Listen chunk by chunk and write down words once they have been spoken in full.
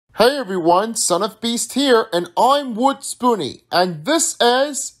Hey everyone, Son of Beast here, and I'm Wood Spoony, and this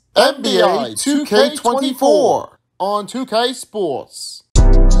is NBA2k24 on 2K Sports.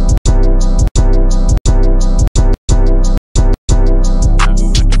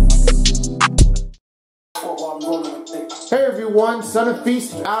 Hey everyone, Son of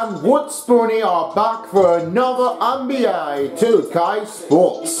Beast and Wood Spoony are back for another NBA2k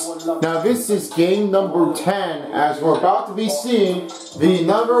Sports. Now this is game number 10 as we're about to be seeing the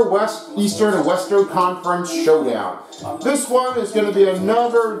another Eastern and Western Conference showdown. This one is going to be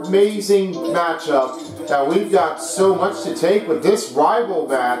another amazing matchup that we've got so much to take with this rival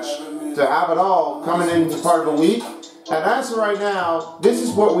match to have it all coming into part of the week. And as of right now, this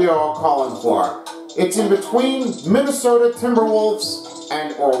is what we are all calling for. It's in between Minnesota Timberwolves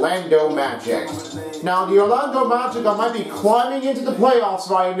and Orlando Magic. Now, the Orlando Magic might be climbing into the playoffs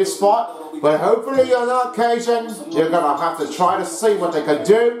right in this spot, but hopefully on that occasion, they're going to have to try to see what they can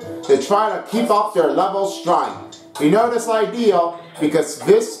do to try to keep up their level strength. You know this ideal because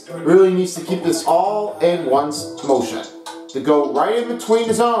this really needs to keep this all in one motion. To go right in between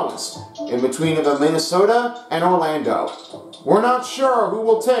the zones, in between the Minnesota and Orlando. We're not sure who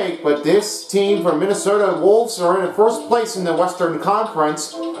will take, but this team from Minnesota Wolves are in first place in the Western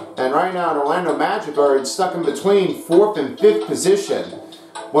Conference, and right now the Orlando Magic are stuck in between 4th and 5th position.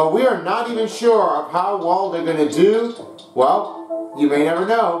 Well, we are not even sure of how well they're going to do. Well, you may never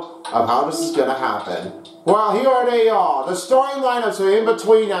know of how this is going to happen. Well, here they are. The starting lineups are in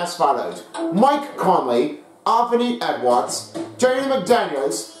between as follows. Mike Conley, Anthony Edwards, Jaden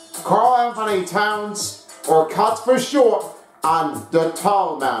McDaniels, Karl Anthony Towns, or cut for short, and the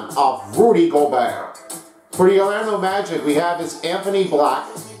tall man of Rudy Gobert. For the Orlando Magic, we have is Anthony Black,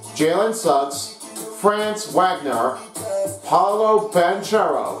 Jalen Suggs, Franz Wagner, Paolo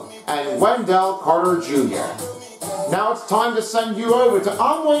Banchero, and Wendell Carter Jr. Now it's time to send you over to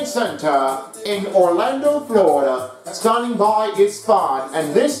Amway Center in Orlando, Florida. Standing by is Spawn,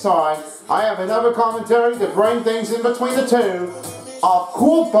 and this time I have another commentary to bring things in between the two of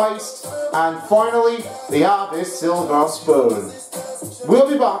Cool Beist, and finally we have this Silver Spoon. We'll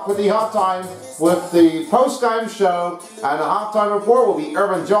be back with the halftime with the post-game show, and the halftime report will be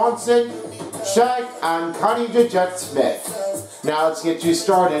Irvin Johnson, Shaq, and Connie Jet Smith. Now let's get you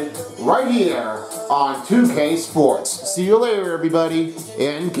started right here on 2K Sports. See you later, everybody,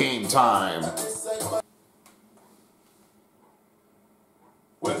 in game time.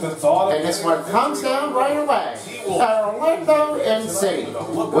 And this one comes down right away. Orlando and City.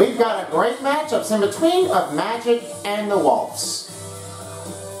 We've got a great matchup in between of Magic and the Wolves.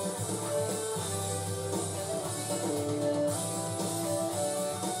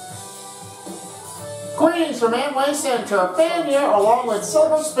 Greetings from Amway Center, fan here along with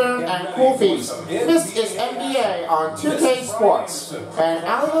Silver Spoon and Cool Beast. This is NBA on 2K Sports, and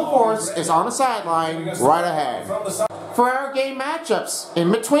Ali LaForce is on the sideline right ahead. For our game matchups,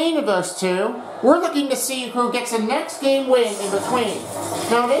 in between of those two, we're looking to see who gets the next game win in between.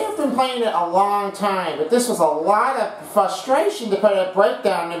 Now, they have been playing it a long time, but this was a lot of frustration to put a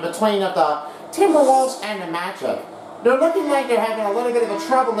breakdown in between of the Timberwolves and the Magic. They're looking like they're having a little bit of a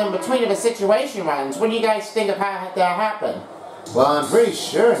trouble in between of the situation runs. What do you guys think of how that happened? Well, I'm pretty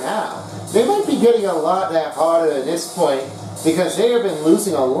sure now. They might be getting a lot that harder at this point because they have been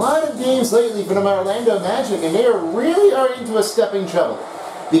losing a lot of games lately for the Orlando Magic, and they really are into a stepping trouble.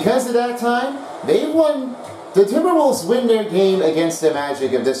 Because of that time, they won. The Timberwolves win their game against the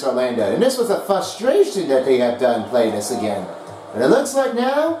Magic of this Orlando, and this was a frustration that they have done playing this again. And it looks like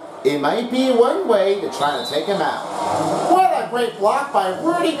now, it might be one way to try to take him out. What a great block by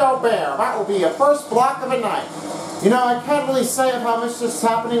Rudy Gobert. That will be a first block of the night. You know, I can't really say how much this is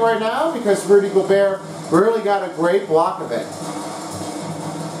happening right now because Rudy Gobert really got a great block of it.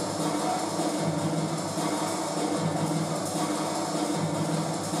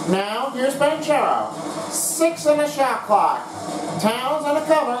 Now, here's Banchero. 6 on the shot clock. Towns on the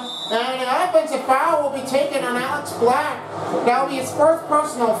cover, and an offensive foul will be taken on Alex Black. That will be his first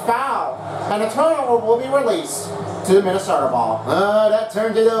personal foul, and a turnover will be released to the Minnesota ball. Oh, that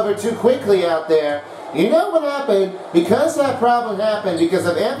turned it over too quickly out there. You know what happened? Because that problem happened, because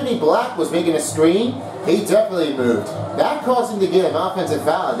if Anthony Black was making a screen, he definitely moved. That caused him to get an offensive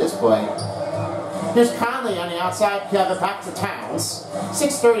foul at this point. Here's Conley on the outside, Kevin back to Towns.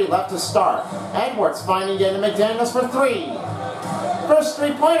 6:30 left to start. Edwards finding Jaden McDaniels for 3. First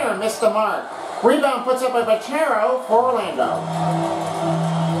three-pointer missed the mark. Rebound puts up by Banchero for Orlando.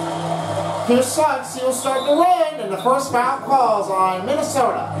 Here's Suggs, he will start the run, and the first foul calls on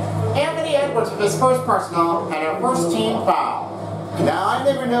Minnesota. Anthony Edwards with his first personal and our first team foul. Now, I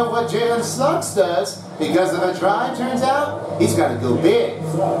never know what Jalen Suggs does, Because if a drive turns out, he's got to go big.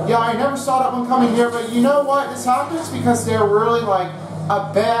 Yeah, I never saw that one coming here, but you know what? This happens because they're really like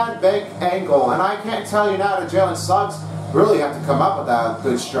a bad big angle. And I can't tell you now that Jalen Suggs really have to come up with that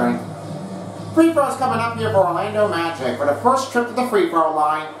good strength. Free throws coming up here for Orlando Magic for the first trip to the free throw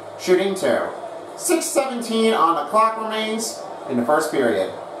line, shooting 2. 6:17 on the clock remains in the first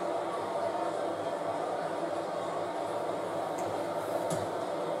period.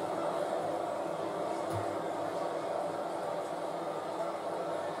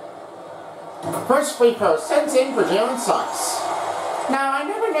 First free throw sent in for Jalen Suggs. Now, I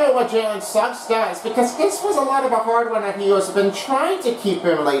never know what Jalen Suggs does because this was a lot of a hard one that he has been trying to keep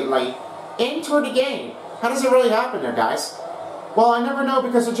him lately into the game. How does it really happen there, guys? Well, I never know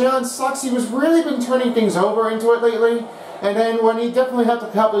because of Jalen Suggs, he was really been turning things over into it lately. And then when he definitely had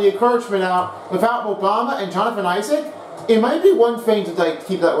to help the encouragement out without Obama and Jonathan Isaac, it might be one thing to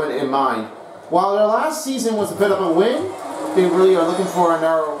keep that one in mind. While their last season was a bit of a win, they really are looking for a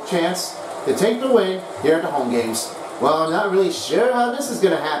narrow chance to take the win here at the home games. Well, I'm not really sure how this is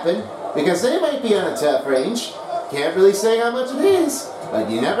going to happen because they might be on a tough range. Can't really say how much it is, but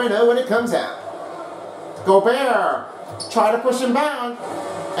you never know when it comes out. Gobert, try to push him down.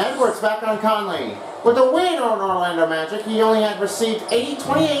 Edwards back on Conley. With the win on Orlando Magic, he only had received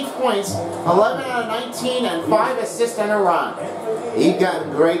 28 points, 11 out of 19, and 5 assists and a run. He's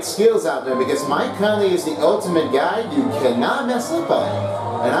got great skills out there because Mike Conley is the ultimate guy you cannot mess up on.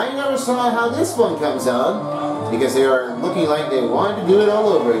 And I never saw how this one comes on because they are looking like they wanted to do it all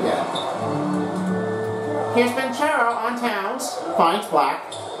over again. Here's Banchero on Towns, finds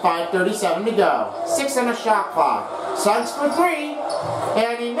Black, 5:37 to go, 6 on the shot clock. Suggs for 3,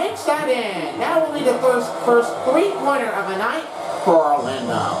 and he makes that in. That will be the first three-pointer of the night for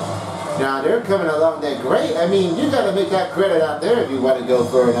Orlando. Now they're coming along that great. I mean, you got to make that credit out there if you want to go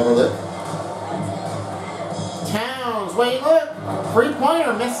for another look. Towns, wait, look,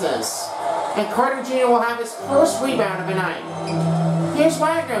 three-pointer misses, and Carter Jr. will have his first rebound of the night. Here's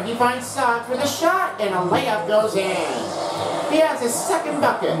Wagner. He finds Suggs with a shot, and a layup goes in. He has his second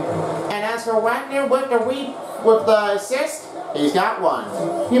bucket. And as for Wagner with the assist, he's got one.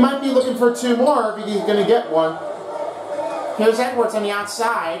 He might be looking for 2 more if he's going to get one. Here's Edwards on the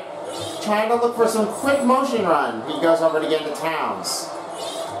outside, trying to look for some quick motion run. He goes over to get to Towns.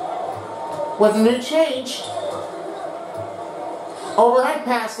 With a new change, overhead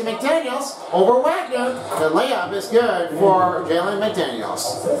pass to McDaniels, over Wagner. The layup is good for Jalen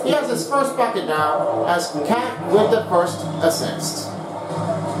McDaniels. He has his first bucket now, as Cat with the first assist.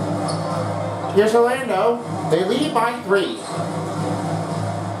 Here's Orlando. They lead by 3.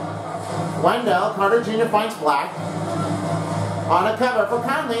 Wendell, Carter Jr. finds Black. On a cover for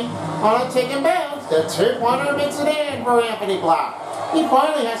Conley. On a taken bounce. The 2-pointer makes it in for Anthony Black. He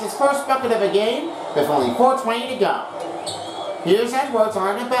finally has his first bucket of the game with only 4:20 to go. Here's Edwards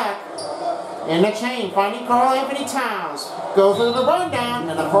on the back. In the chain, finding Karl Anthony Towns. Goes into the rundown,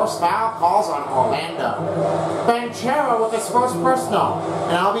 and the first foul calls on Orlando. Banchero with his first personal,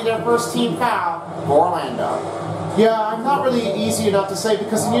 and that'll be their first team foul for Orlando. Yeah, I'm not really easy enough to say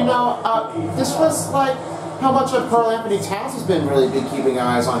because, you know, this was like how much of Karl Anthony Towns has been really been keeping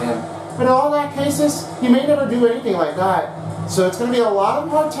eyes on him. But in all that cases, he may never do anything like that. So it's going to be a lot of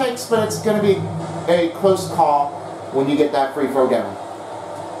hard takes, but it's going to be a close call when you get that free throw down.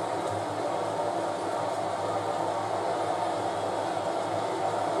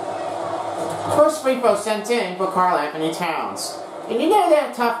 First free throw sent in for Karl Anthony Towns. And you know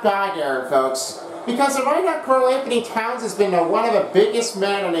that tough guy there, folks. Because right now Karl Anthony Towns has been one of the biggest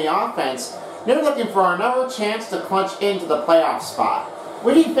men on the offense. They're looking for another chance to clinch into the playoff spot.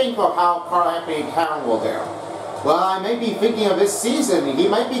 What do you think of how Karl Anthony Towns will do? Well, I may be thinking of this season, he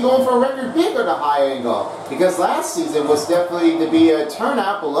might be going for a record big or the high angle. Because last season was definitely to be a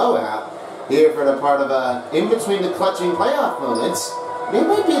turnout blowout. Here for the part of in between the clutching playoff moments, they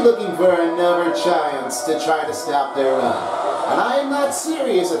might be looking for another chance to try to stop their run. And I am not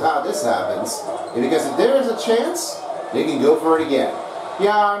serious of how this happens. Because if there is a chance, they can go for it again.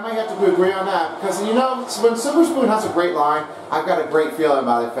 Yeah, I might have to agree on that. Because, you know, when Silver Spoon has a great line, I've got a great feeling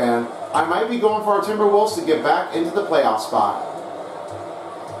about it, fan. I might be going for our Timberwolves to get back into the playoff spot.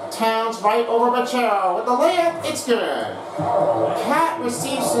 Towns right over Banchero with the layup. It's good. Cat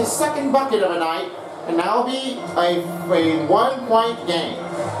receives his second bucket of the night, and that'll be a 1-point game.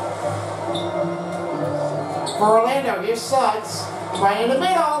 For Orlando, here's Suggs. Right in the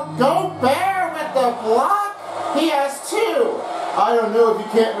middle. Gobert with the block. He has 2. I don't know if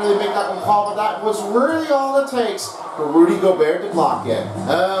you can't really make that one call, but that was really all it takes for Rudy Gobert to block it.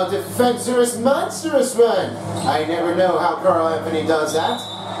 Oh, defensive monstrous run. I never know how Karl Anthony does that.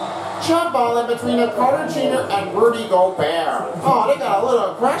 Jump ball in between Carter Jr. and Rudy Gobert. Oh, they got a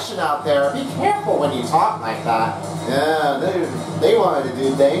little aggression out there. Be careful when you talk like that. Yeah, they wanted to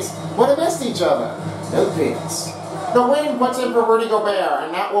do things. Would have missed each other. No pins. The win puts in for Rudy Gobert,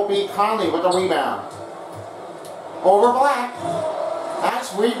 and that will be Conley with the rebound. Over Black.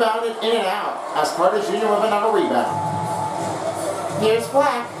 That's rebounded in and out as Carter Jr. with another rebound. Here's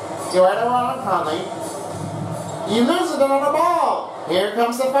Black. You're right around Conley. You lose another ball. Here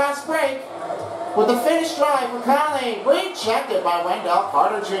comes the fast break. With the finish drive for Conley, rejected by Wendell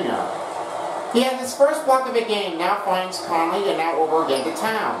Carter Jr. He has his first block of the game, now finds Conley, and now over again to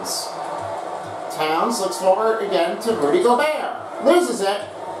Towns. Towns looks over again to Rudy Gobert. Loses it.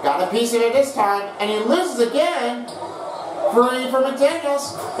 Got a piece of it this time, and he loses again. Free for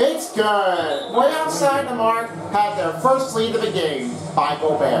McDaniels. It's good. Way outside the mark, had their first lead of the game by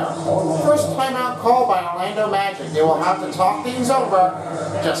Gobert. First timeout call by Orlando Magic. They will have to talk things over.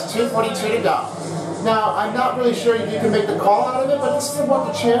 Just 2:42 to go. Now, I'm not really sure you can make the call out of it, but this is what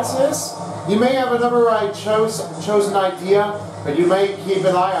the chance is. You may have another chosen idea, but you may keep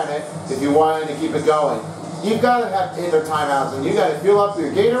an eye on it if you wanted to keep it going. You've got to have hit their timeouts, and you've got to fill up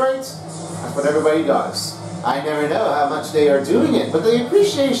your Gatorades. That's what everybody does. I never know how much they are doing it, but the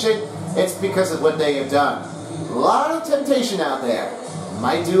appreciation, it's because of what they have done. A lot of temptation out there.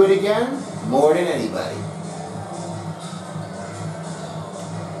 Might do it again more than anybody.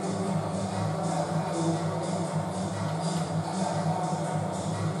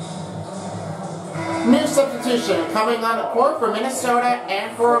 New substitution coming on the court for Minnesota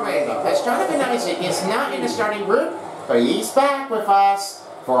and for Orlando. As Jonathan Isaac is not in the starting group, but he's back with us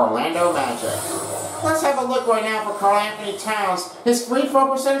for Orlando Magic. Let's have a look right now for Karl Anthony Towns. His free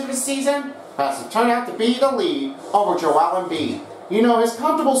throw percentage this season has turned out to be the lead over Joel Embiid. You know, his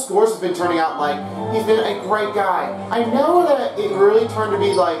comfortable scores have been turning out like he's been a great guy. I know that it really turned to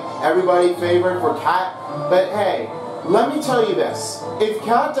be like everybody favorite for Cat, but hey, let me tell you this. If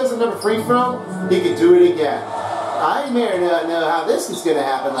Cat does another free throw, he could do it again. I may not know how this is going to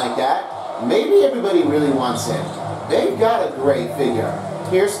happen like that. Maybe everybody really wants him. They've got a great figure.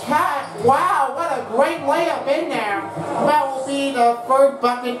 Here's Cat. Wow, what a great layup in there. That will be the third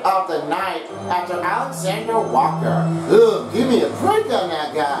bucket of the night after Alexander Walker. Ooh, give me a break on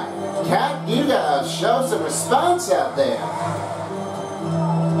that guy. Cat, you gotta show some response out there.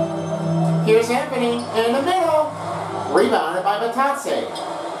 Here's Anthony in the middle. Rebounded by Batazzi.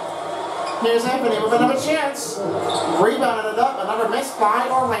 Here's Anthony with another chance. Rebounded it up, another miss by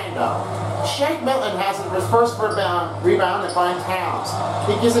Orlando. Shake Milton has his first rebound and finds Towns.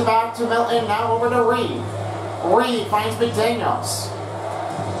 He gives it back to Milton, now over to Reed. Reed finds McDaniels.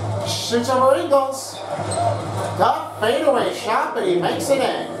 Shoots over Ingles. Tough fadeaway shot, but he makes it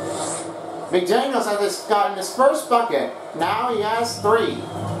in. McDaniels has gotten his first bucket. Now he has 3.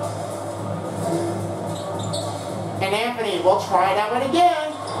 And Anthony will try that one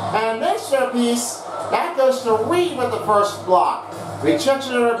again. And this piece, that goes to Reed with the first block.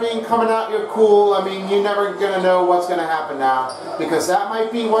 Rejection are being coming out, you're cool. I mean, you're never going to know what's going to happen now. Because that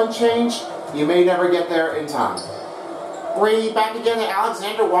might be one change. You may never get there in time. Reed back again to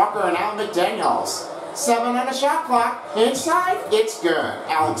Alexander Walker and Al McDaniels. 7 on the shot clock. Inside, it's good.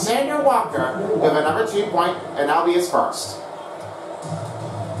 Alexander Walker with another 2-point, and that'll be his first.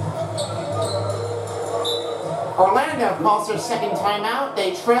 Orlando calls their second timeout.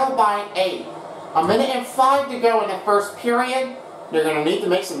 They trail by 8. 1:05 to go in the first period. They're going to need to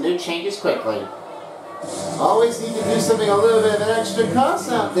make some new changes quickly. Always need to do something a little bit of an extra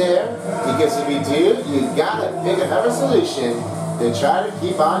cost out there. Because if you do, you've got to figure out a solution to try to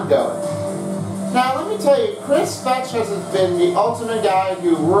keep on going. Now let me tell you, Chris Fetch has been the ultimate guy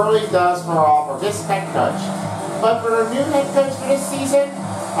who really does for all for this head coach. But for a new head coach for this season,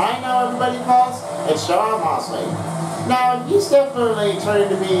 I know everybody calls, it's John Mosley. Now, he's definitely turning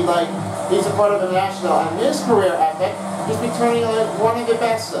to be like, he's a part of the national, and his career ethic, he's been turning like one of the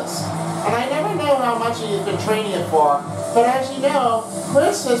bestest. And I never know how much he's been training it for, but as you know,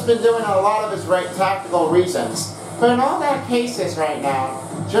 Chris has been doing a lot of his right tactical reasons. But in all that cases right now,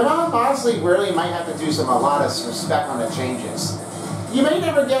 Jamal Mosley really might have to do a lot of respect on the changes. You may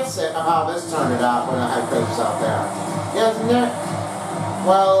never guess it of how this turned out when the head coach is out there. Yeah, isn't it?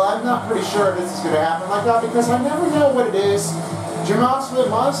 Well, I'm not pretty sure this is going to happen like that because I never know what it is. Jamal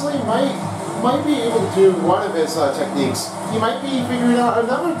Mosley might be able to do one of his techniques. He might be figuring out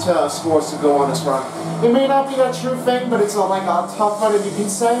another scores to go on his run. It may not be a true thing, but it's like a tough one, and you can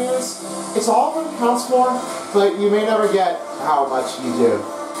say it's all that counts for, but you may never get how much you do.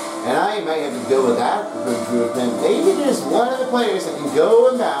 And I might have to go with that improvement. Maybe there's one of the players that can go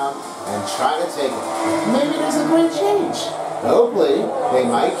inbound and try to take it. Maybe there's a great change. hopefully they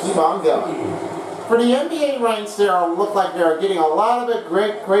might keep on going. For the NBA ranks, they look like they're getting a lot of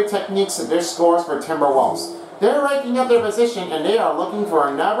great techniques in their scores for Timberwolves. They're ranking up their position, and they are looking for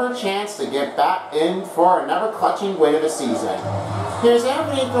another chance to get back in for another clutching win of the season. Here's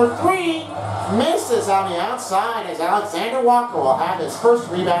Anthony for three. Misses on the outside as Alexander Walker will have his first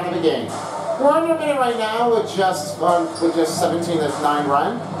rebound of the game. We're under a minute right now with just 17-9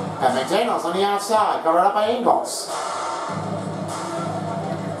 run. And McDaniels on the outside, covered up by Ingles.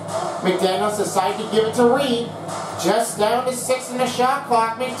 McDaniels decides to give it to Reed. Just down to 6 in the shot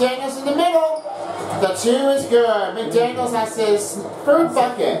clock. McDaniels in the middle. The 2 is good. McDaniels has his third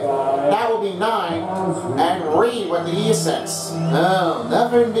bucket. That will be 9. And Reed with the assist. No,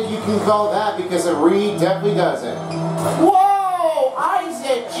 nothing that you can call that because Reed definitely does it. Whoa!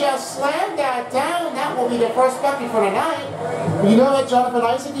 Isaac just slammed that down. That will be the first bucket for the night. You know what Jonathan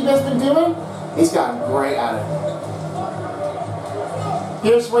Isaac has been doing? He's gotten great at it.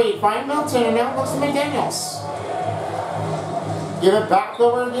 Here's Reed. Find Milton and now looks to McDaniels. Give it back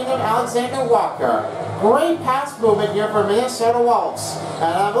over to Alexander Walker. Great pass movement here for Minnesota Wolves.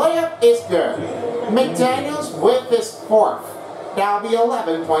 And the layup is good. McDaniels with his fourth. That'll be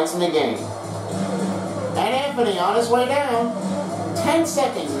 11 points in the game. And Anthony on his way down. 10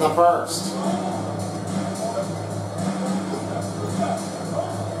 seconds in the first.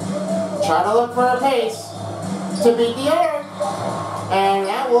 Try to look for a pace to beat the other. And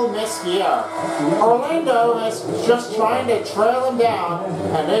that will miss here. Orlando is just trying to trail them down,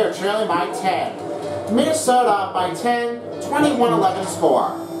 and they are trailing by 10. Minnesota by 10, 21-11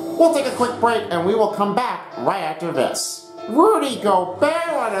 score. We'll take a quick break, and we will come back right after this. Rudy Gobert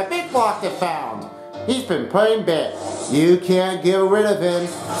on a big block to found. He's been playing big. You can't get rid of him.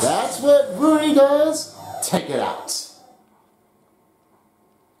 That's what Rudy does. Take it out.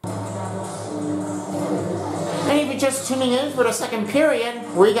 And if you're just tuning in for the second period,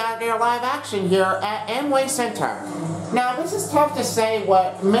 we got their live action here at Amway Center. Now, this is tough to say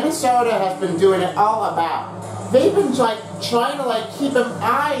what Minnesota has been doing it all about. They've been trying to keep them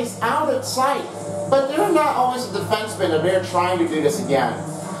eyes out of sight, but they're not always a defenseman and they're trying to do this again.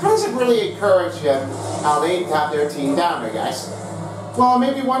 How does it really encourage him how they have their team down there, guys? Well,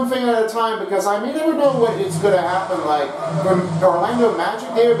 maybe one thing at a time, because I may never know what is going to happen. From Orlando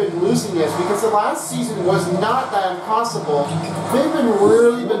Magic, they have been losing this because the last season was not that impossible. They've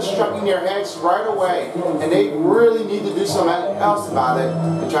really been striking their heads right away, and they really need to do something else about it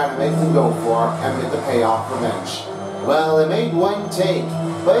to try to make them go for and get the payoff revenge. Well, it made one take,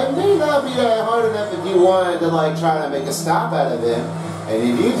 but it may not be that hard enough if you wanted to try to make a stop out of him. And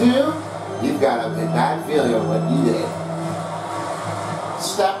if you do, you've got a bad feeling of what you did.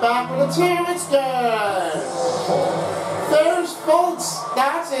 Step back with a 2, it's good. There's Fultz.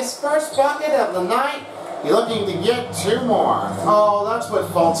 That's his first bucket of the night. He's looking to get 2 more. Oh, that's what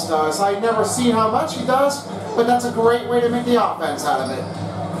Fultz does. I've never seen how much he does, but that's a great way to make the offense out of it.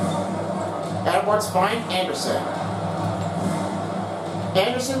 Edwards finds Anderson.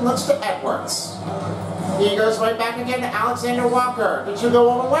 Anderson looks to Edwards. He goes right back again to Alexander Walker. Did you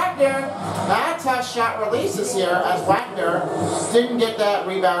go over Wagner? That tough shot releases here as Wagner didn't get that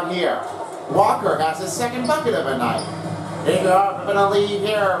rebound here. Walker has his second bucket of the night. They are going to lead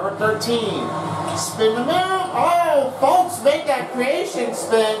here with 13. Spin the middle. Oh, Fultz make that creation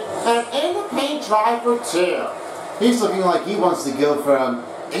spin and in the paint drive for 2. He's looking like he wants to go from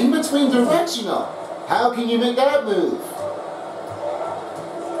in between directional. How can you make that move?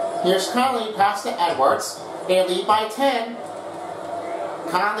 Here's Conley, pass to Edwards. They lead by 10.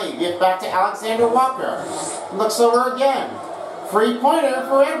 Conley gives back to Alexander Walker. Looks over again. 3-pointer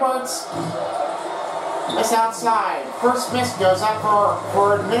for Edwards. Miss outside. First miss goes up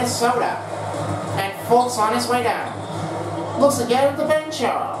for Minnesota. And Fultz on his way down. Looks again at the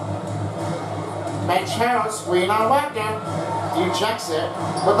Banchero. Banchero screen on Wagner. Rejects it.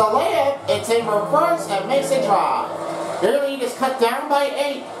 With the layup, it's in reverse and makes a draw. Their lead is cut down by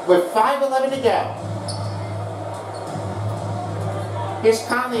 8 with 5:11 to go. Here's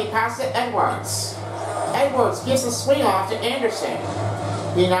Conley, pass to Edwards. Edwards gives the swing off to Anderson.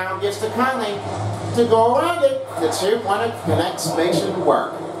 He now gives to Conley to go around it. The 2-pointer connects, makes it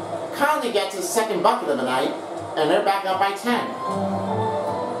work. Conley gets his second bucket of the night, and they're back up by 10.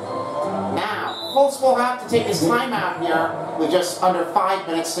 Now, Fultz will have to take his timeout here with just under 5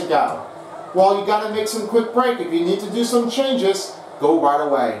 minutes to go. Well, you got to make some quick break. If you need to do some changes, go right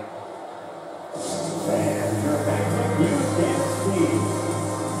away.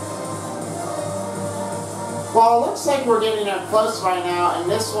 Well, it looks like we're getting up close right now, and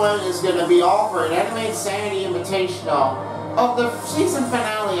this one is going to be all for an Anime Insanity Invitational of the season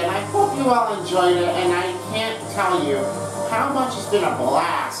finale, and I hope you all enjoyed it, and I can't tell you how much it's been a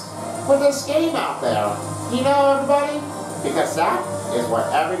blast with this game out there. You know, everybody? Because that is what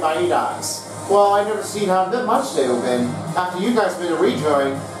everybody does. Well, I never seen how much they've been after you guys made a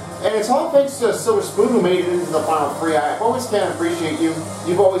rejoin. And it's all thanks to Silver Spoon who made it into the Final 3. I always can appreciate you.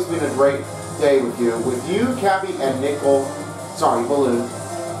 You've always been a great day with you. With you, Cappy, and Nickel. Sorry, Balloon.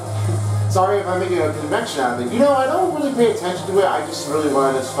 Sorry if I'm making a connection out of it. You know, I don't really pay attention to it. I just really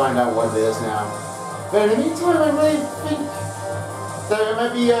want to just find out what it is now. But in the meantime, I really think that I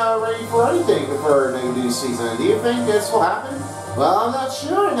might be ready for anything for the new season. Do you think this will happen? Well, I'm not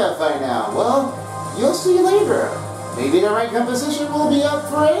sure enough right now. Well, you'll see later. Maybe the right composition will be up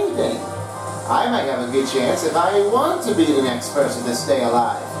for anything. I might have a good chance if I want to be the next person to stay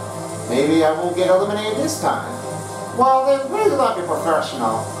alive. Maybe I won't get eliminated this time. Well, they're really like a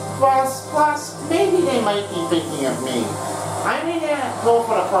professional. Plus, maybe they might be thinking of me. I need to go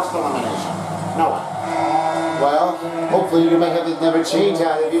for the first elimination. No way. Well, hopefully you might have another change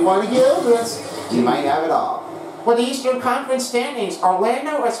out if you want to get over this. You might have it all. With the Eastern Conference standings,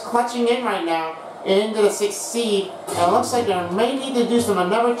 Orlando is clutching in right now into the 6th seed, and it looks like they may need to do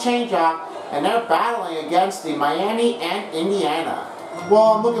another change-up, and they're battling against the Miami and Indiana.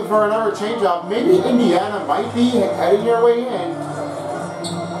 Well, I'm looking for another change-up. Maybe Indiana might be heading their way in.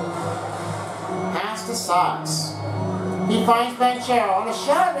 Pass to Sox. He finds Banchero on a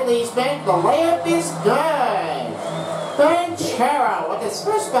shot release, bank. The layup is good. Banchero with his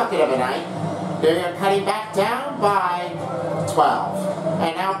first bucket of the night. They're cutting back down by 12.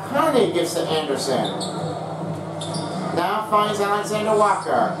 And now Conley gives to Anderson. Now finds Alexander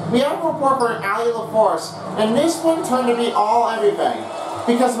Walker. We have a report for Ali LaForce, and this one turned to be all everything.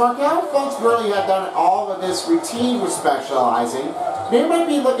 Because Markel folks really had done all of this routine with specializing, they might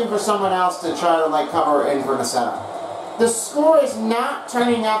be looking for someone else to try to cover in for the setup. The score is not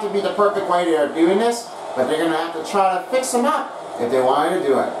turning out to be the perfect way they are doing this, but they're going to have to try to fix them up if they wanted to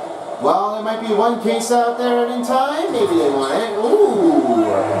do it. Well, there might be one case out there in time. Maybe they want it.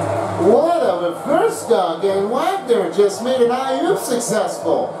 Ooh! What a reverse dunk, and Wagner just made an alley-oop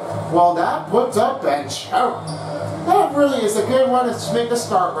successful. Well, that puts up Banchero. That really is a good one to make a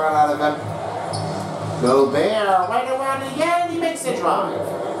start run out of him. Gobert, right around again, he makes the drive.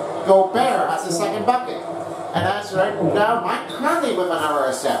 Gobert has the second bucket. And that's right now Mike Conley with another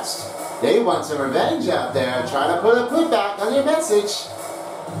assist. They want some revenge out there, trying to put a putback on your message.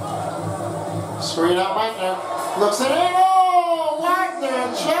 Screen out Wagner. Looks at it. Oh!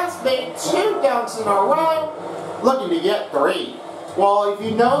 Wagner just made 2 dunks in a row. Looking to get 3. Well, if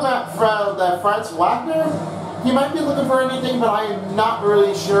you know that Franz Wagner, he might be looking for anything, but I am not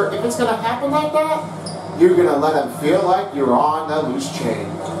really sure. If it's going to happen like that, you're going to let him feel like you're on the loose chain.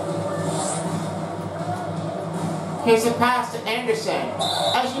 Here's a pass to Anderson.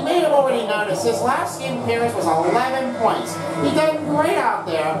 As you may have already noticed, his last game appearance was 11 points. He done great out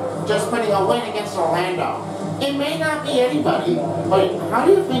there, just putting a win against Orlando. It may not be anybody, but how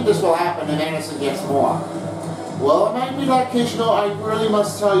do you think this will happen if Anderson gets more? Well, it might be that case, I really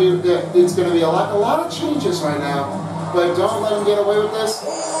must tell you that it's going to be a lot of changes right now. But don't let them get away with this.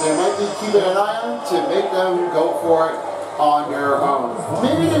 They might be keeping an eye on to make them go for it on their own.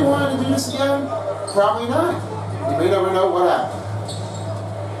 Maybe they wanted to do this again. Probably not. You may never know what happened.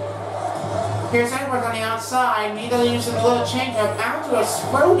 Here's Edwards on the outside. Neither using a little change-up out to a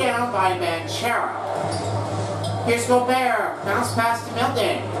throw down by Banchero. Here's Gobert. Bounce pass to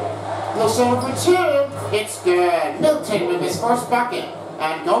Milton. Little silver for 2. It's good. Milton with his first bucket.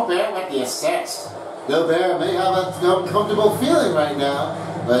 And Gobert with the assist. Gobert may have an uncomfortable feeling right now,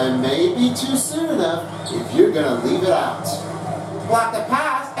 but it may be too soon enough if you're going to leave it out. Block the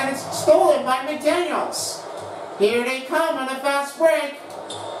pass, and it's stolen by McDaniels. Here they come on a fast break.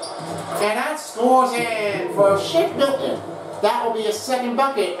 And that scores in for Shake Milton. That will be a second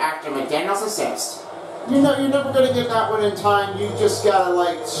bucket after McDaniels' assist. You're never going to get that one in time. You just got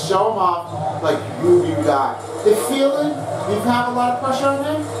to, show them off, who you got. The feeling, you have a lot of pressure on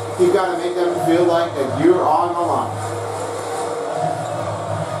them, you got to make them feel like that you're on the line.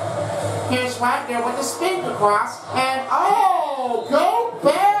 Here's Wagner with the spin across, and oh,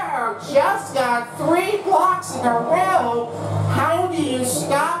 Gobert just got 3 blocks in a row. How do you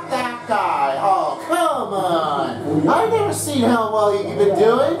stop that guy? Oh, come on. I've never seen how well you've been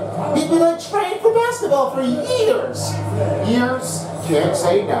doing. He's been trained for basketball for years. Years? Can't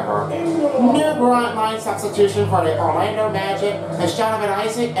say never. New Grant line substitution for the Orlando Magic as Jonathan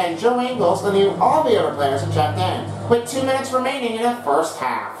Isaac and Joe Ingles, the new all the other players have checked in, with 2 minutes remaining in the first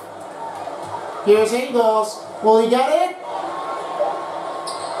half. Here's Ingles. Will he get it?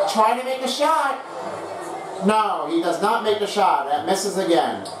 Try to make a shot. No, he does not make the shot. That misses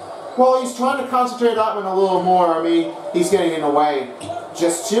again. Well, he's trying to concentrate that one a little more. I mean, he's getting in the way.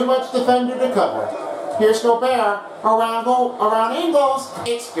 Just too much defender to cover. Here's Gobert. Around Ingles.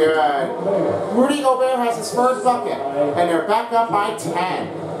 It's good. Rudy Gobert has his first bucket. And they're back up by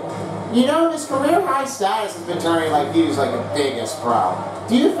 10. You know, his career high status has been turning like he's like the biggest pro.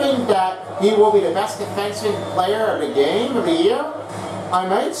 Do you think that he will be the best defensive player of the game of the year? I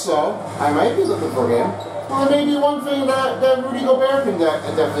might so. I might be looking for him. Well, there may be one thing that Rudy Gobert can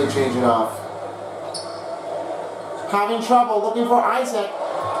definitely change it off. Having trouble looking for Isaac.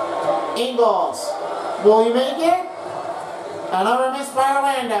 Ingles. Will he make it? Another miss by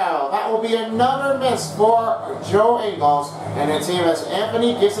Orlando. That will be another miss for Joe Ingles. And the team as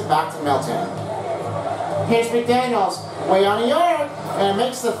Anthony gives it back to Milton. Here's McDaniels. Way on the arc. And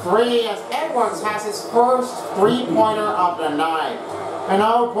makes the three as Edwards has his first three-pointer of the night. And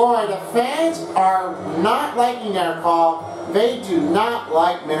oh boy, the fans are not liking their call. They do not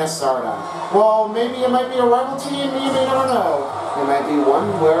like Minnesota. Well, maybe it might be a rival team. You may never know. It might be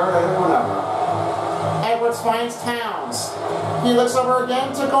one word or another. Edwards finds Towns. He looks over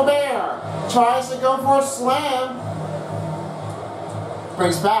again to Gobert. Tries to go for a slam.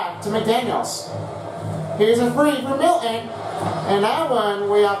 Brings back to McDaniels. Here's a free for Milton. And that one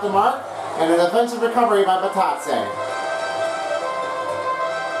way off the mark. And a defensive recovery by Batatse.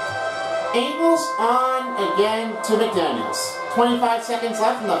 Ingles on again to McDaniels. 25 seconds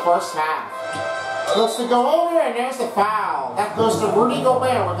left in the first half. Looks to go over, and there's the foul. That goes to Rudy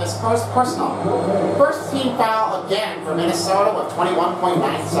Gobert with his first personal. First team foul again for Minnesota with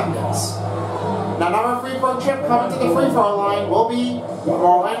 21.9 seconds. Now another free throw trip coming to the free throw line will be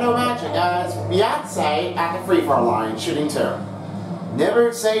Orlando Magic as Beyonce at the free throw line shooting two.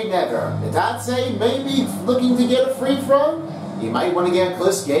 Never say never. Beyonce may be looking to get a free throw. You might want to get a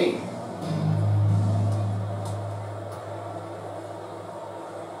close game.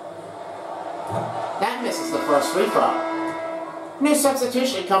 That misses the first free throw. New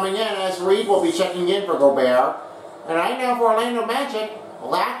substitution coming in as Reed will be checking in for Gobert. And right now for Orlando Magic,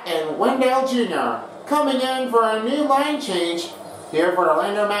 Lack and Wendell Jr. coming in for a new line change here for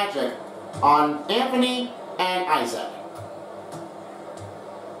Orlando Magic on Anthony and Isaac.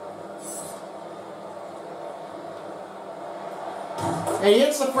 And he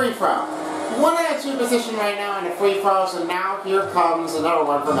hits the free throw. 1 out of 2 position right now in the free throws, and now here comes another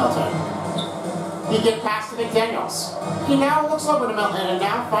one for Milton. He gets past to McDaniels. He now looks over to Milton and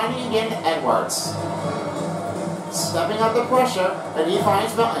now finding again to Edwards. Stepping up the pressure, and he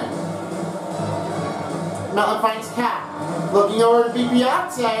finds Milton. Milton finds Cat. Looking over to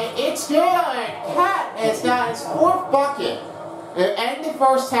Beyonce. It's good! Cat has got his 4th bucket. It ends the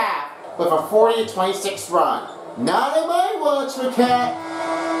first half with a 40-26 run. Not in my watch for Cat.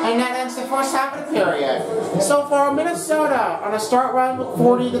 And that ends the first half of the period. So far, Minnesota on a start run with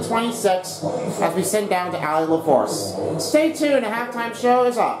 40-26 as we send down to Allie LaForce. Stay tuned, the halftime show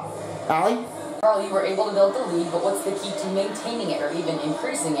is up. Allie? Carl, you were able to build the lead, but what's the key to maintaining it or even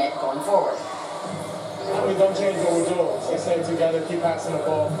increasing it going forward? We don't change what we're doing. Just stay together, keep passing the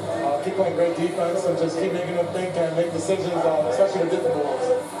ball, keep playing great defense, and just keep making them think and make decisions, especially the difficult ones.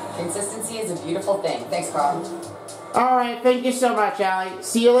 Consistency is a beautiful thing. Thanks, Carl. Alright, thank you so much, Allie.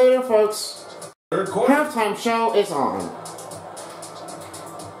 See you later, folks. Halftime show is on.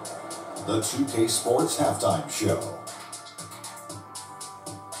 The 2K Sports Halftime Show.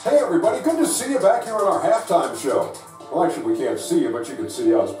 Hey everybody, good to see you back here on our halftime show. Well, actually we can't see you, but you can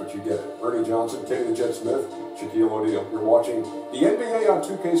see us, but you get it. Ernie Johnson, Kenny the Jet Smith, Shaquille O'Neal. You're watching the NBA on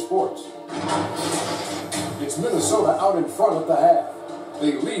 2K Sports. It's Minnesota out in front at the half.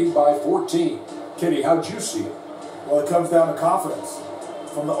 They lead by 14. Kenny, how'd you see it? Well, it comes down to confidence.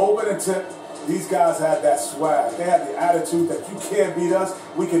 From the opening tip, these guys had that swag. They had the attitude that you can't beat us,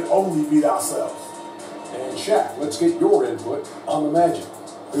 we can only beat ourselves. And Shaq, let's get your input on the Magic.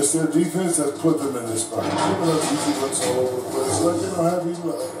 It's their defense that's put them in this spot. People have easy looks all over the place. Like they don't have even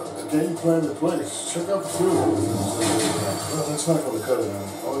a game plan in place. Check out the field. Well, that's not going to cut it. I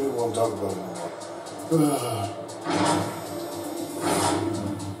don't even want to talk about it anymore.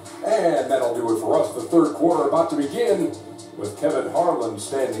 And that'll do it for us. The third quarter about to begin with Kevin Harlan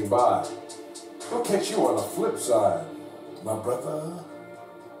standing by. We'll catch you on the flip side, my brother.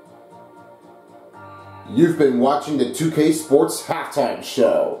 You've been watching the 2K Sports Halftime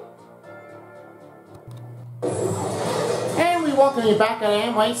Show. And we welcome you back at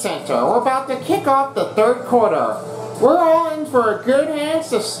Amway Center. We're about to kick off the third quarter. We're all in for a good hands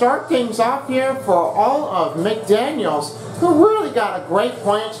to start things off here for all of McDaniels, who really got a great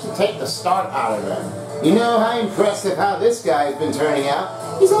point to take the start out of it. You know how impressive how this guy's been turning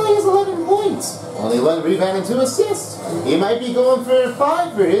out? He's only has 11 points. Only 1 rebound and 2 assists. He might be going for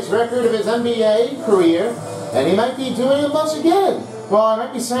 5 for his record of his NBA career. And he might be doing it once again. Well, I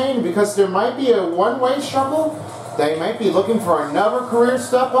might be saying because there might be a one-way struggle, they might be looking for another career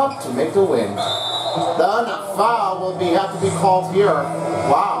step up to make the win. Then a foul will have to be called here.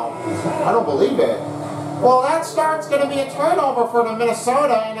 Wow, I don't believe it. Well, that start's going to be a turnover for the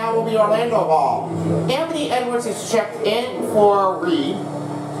Minnesota, and that will be Orlando ball. Anthony Edwards is checked in for Reed,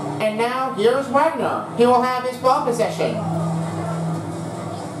 and now here's Wagner. He will have his ball possession.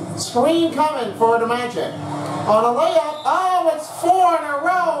 Screen coming for the Magic. On a layup, oh, it's 4 in a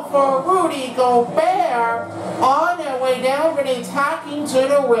row for Rudy Gobert. On their way down for the attacking to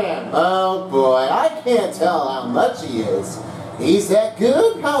the rim. Oh boy, I can't tell how much he is. He's that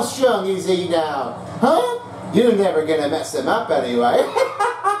good? How strong is he now? Huh? You're never gonna mess him up anyway.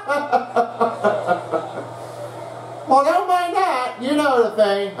 Well, don't mind that. You know the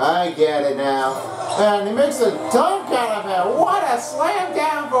thing. I get it now. And he makes a dunk out of it. What a slam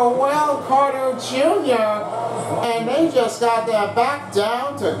down for Will Carter Jr. And they just got their back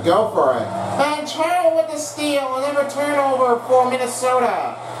down to go for it. And Terrell with the steal. Another turnover for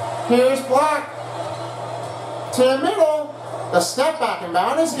Minnesota. Here's Black. To the middle. The step back and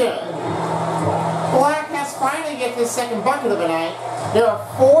bound is good. Black has finally get his second bucket of the night. There are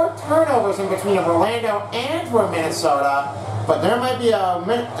 4 turnovers in between of Orlando and for Minnesota, but there might be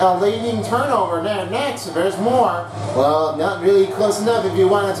a leading turnover there next if there's more. Well, not really close enough if you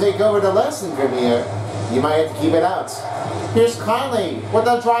want to take over the lesson from here. You might have to keep it out. Here's Conley with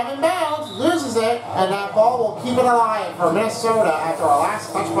the driving bounce, loses it, and that ball will keep it alive for Minnesota after a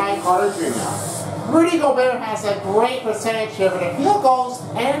last touch by Carter Jr. Rudy Gobert has a great percentage here for the field goals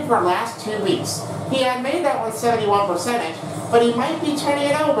and for the last 2 weeks. He had made that with 71%, but he might be turning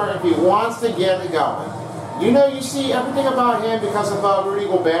it over if he wants to get it going. You know, you see everything about him because of Rudy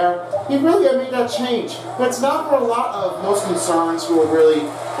Gobert. He really had made that change. But it's not for a lot of most concerns who are really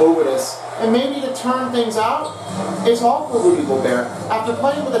over this. And maybe to turn things out, it's all for Rudy Gobert. After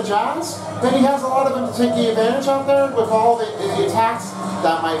playing with the Jazz, then he has a lot of them to take the advantage out there with all the attacks.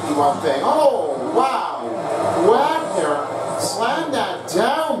 That might be one thing. Oh, wow. Wagner slammed that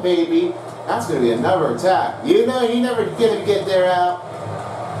down, baby. That's going to be another attack. You know, you never going to get there out.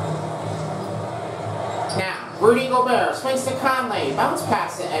 Now, Rudy Gobert swings to Conley. Bounce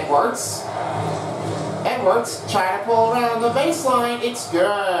pass to Edwards. Edwards trying to pull around the baseline. It's good.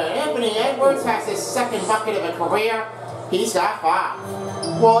 Anthony Edwards has his second bucket of a career. He's got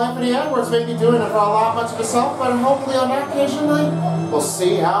 5. Well, Anthony Edwards may be doing it for a lot much of himself, but hopefully on that occasionally, we'll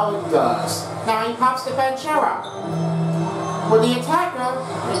see how it does. Now he pops to Banchero. With the attacker,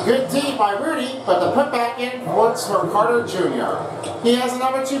 a good D by Rudy, but the putback in works for Carter Jr. He has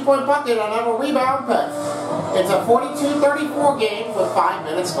another 2-point bucket, another rebound pick. It's a 42-34 game with 5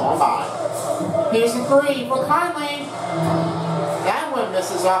 minutes going by. Here's the 3 for Conley. That one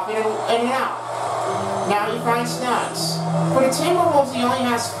misses off in and out. Now he finds Snugs. For the Timberwolves, he only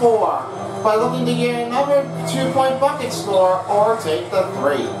has 4, by looking to get another 2-point bucket score or take the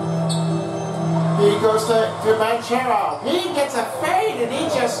 3. He goes to Banchero. He gets a fade and he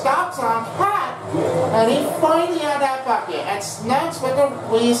just stops on Cat. And he finally had that bucket. And Snugs with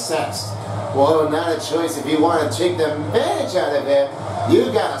the assist. Well, not a choice. If you want to take the advantage out of him,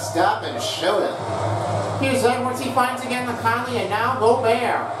 you gotta stop and show them. Here's Edwards. He finds again the Conley and now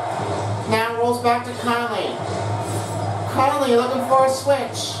Gobert. Now rolls back to Conley. Conley looking for a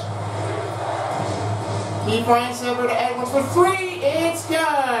switch. He finds over to Edwards for 3. It's good.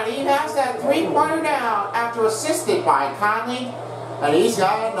 He has that 3-pointer down after assisted by Conley. And he's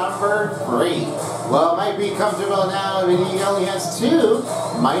got a number 3. Well, might be comfortable now. I mean, he only has 2.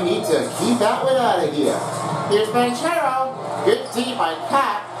 Might need to keep that one out of here. Here's Banchero. Good D by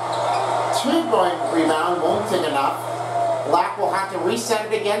Cat. 2-point rebound. Won't take enough. Black will have to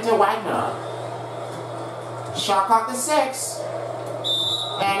reset it again to Wagner. Shot clock to 6.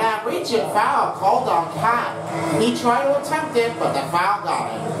 And a reaching foul called on Cat. He tried to attempt it, but the foul got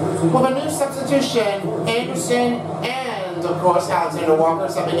him. With a new substitution, Anderson and, of course, Alexander Walker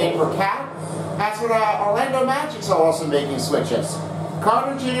stepping in for Cat. As for the Orlando Magic are also making switches.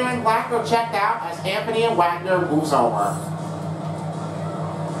 Carter Jr. and Black are checked out as Anthony and Wagner moves over.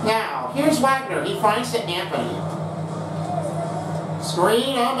 Now, here's Wagner. He finds to Anthony.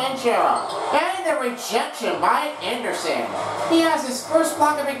 Screen on Banchero. And a rejection by Anderson. He has his first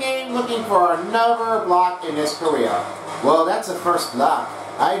block of the game, looking for another block in his career. Well, that's a first block.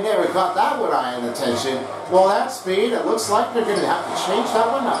 I never caught that one eye on attention. Well, that speed, it looks like they're going to have to change that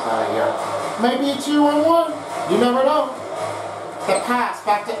one up out of here. Maybe a 2-on-1. You never know. The pass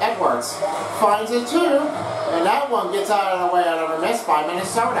back to Edwards. Finds a 2. And that one gets out of the way out of a miss by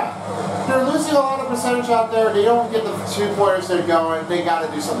Minnesota. They're losing a lot of percentage out there. They don't get the 2-pointers they're going. They got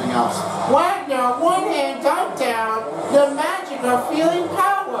to do something else. Wagner, one-hand dunk down. The Magic are feeling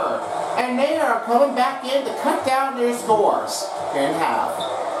power. And they are coming back in to cut down their scores in half.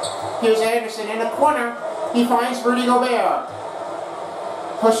 Here's Anderson in the corner. He finds Rudy Gobert.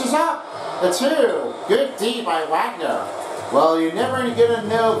 Pushes up. The 2. Good D by Wagner. Well, you're never going to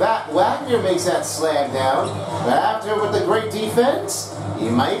know that Wagner makes that slam down. But after with the great defense, he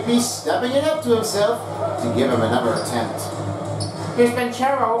might be stepping it up to himself to give him another attempt. Here's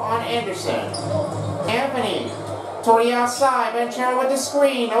Banchero on Anderson. Anthony toward the outside. Banchero with the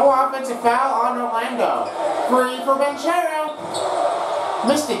screen. No offensive foul on Orlando. Free for Banchero.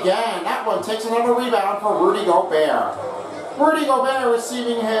 Missed again. That one takes another rebound for Rudy Gobert. Rudy Gobert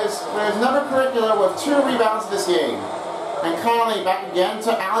receiving his number curricular with 2 rebounds this game. And Conley back again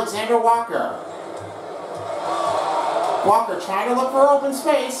to Alexander Walker. Walker trying to look for open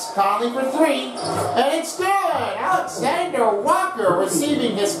space. Conley for 3. And it's good! Alexander Walker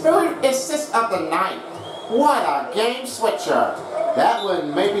receiving his 3rd assist of the night. What a game switcher. That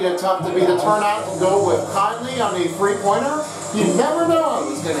one may be tough to be the turnout to go with Conley on the 3-pointer. You never know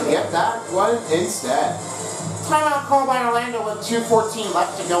who's going to get that one instead. Timeout called by Orlando with 2:14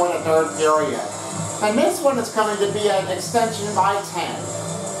 left to go in the 3rd period. And this one is coming to be an extension by 10.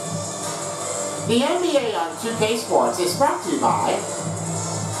 The NBA on 2K Sports is brought to you by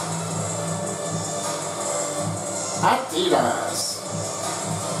Adidas.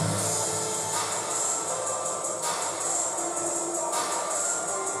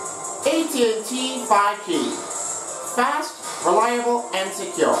 AT&T 5G. Fast, reliable, and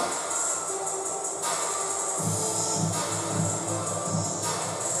secure.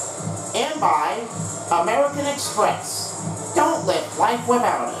 And by American Express. Don't live life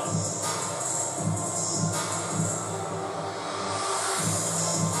without it.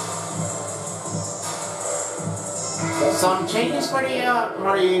 Some changes for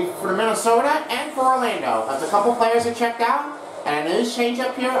the Minnesota and for Orlando. As a couple players are checked out, and a news change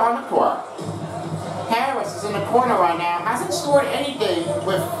up here on the court. Harris is in the corner right now. Hasn't scored anything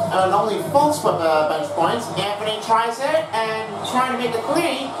with only Fultz with bench points. Anthony tries it and trying to make a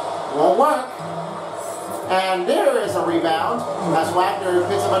 3. Won't work. And there is a rebound as Wagner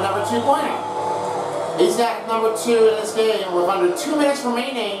picks up another 2-pointer. He's got number 2 in this game with under 2 minutes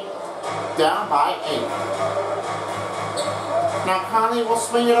remaining, down by 8. Now Conley will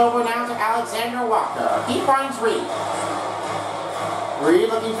swing it over now to Alexander Walker. He finds Reed. Reed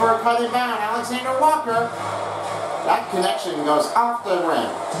looking for a cut inbound. Alexander Walker. That connection goes off the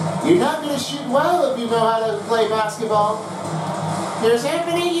rim. You're not going to shoot well if you know how to play basketball. Here's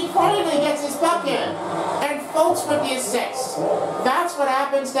Anthony. He finally gets his bucket. And Fultz with the assist. That's what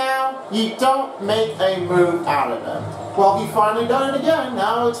happens now. You don't make a move out of it. Well, he finally done it again.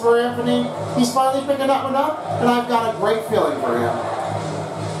 Now it's for Anthony. He's finally picking that one up. And I've got a great feeling for him.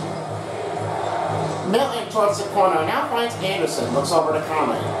 Milton towards the corner. Now finds Anderson. Looks over to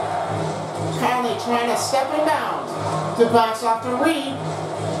Conley. Conley trying to step inbound. To pass off to Reed.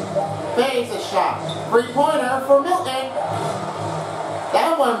 Fades a shot. 3-pointer for Milton.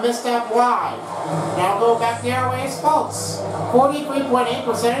 That one missed up wide. Now go back the airways, Fultz.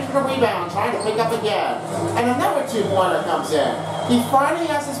 43.8% for the rebound, trying to pick up again. And another 2-pointer comes in. He finally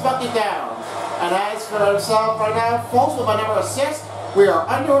has his bucket down. And as for himself right now, Fultz with another assist. We are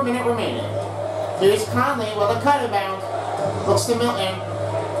under a minute remaining. Here's Conley with a cut inbound. Looks to Milton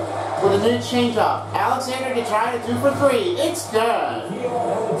with a new change-up. Alexander to try to do for 3. It's good.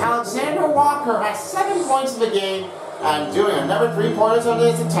 Alexander Walker has 7 points in the game and doing another 3-pointers on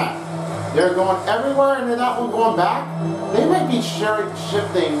his attempt. They're going everywhere and they're not going back. They might be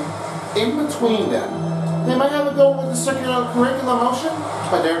shifting in between them. They might have to go with the circular motion,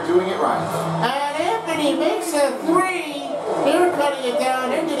 but they're doing it right. And Anthony makes a 3. They're cutting it down.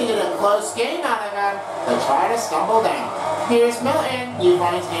 They're getting a close game out of him to try to stumble down. Here's Milton. He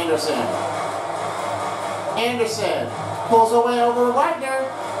finds Anderson. Anderson pulls away over Wagner.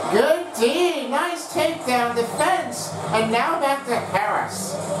 Good D. Nice takedown defense. And now back to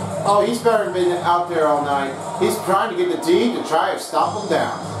Harris. Oh, he's better than been out there all night. He's trying to get the D to try to stop him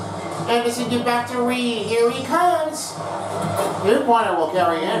down. Anderson get back to Reed. Here he comes. 3-pointer will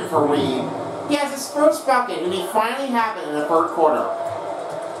carry in for Reed. He has his first bucket, and he finally has it in the 3rd quarter.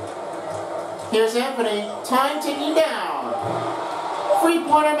 Here's Anthony. Time ticking down.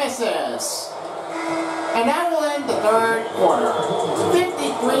 3-pointer misses. And that will end the 3rd quarter.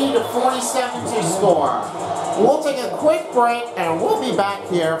 53-47 to score. We'll take a quick break, and we'll be back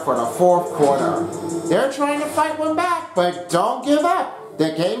here for the 4th quarter. They're trying to fight one back, but don't give up. The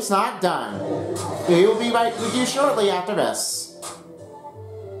game's not done. We will be right with you shortly after this.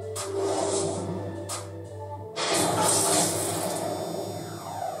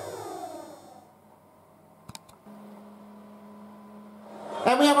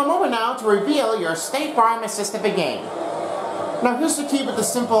 And we have a moment now to reveal your State Farm assist of the game. Now here's to keep it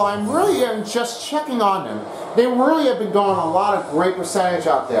this simple, I'm just checking on them. They really have been going a lot of great percentage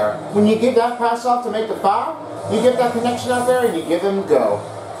out there. When you give that pass off to make the foul, you get that connection out there and you give them go.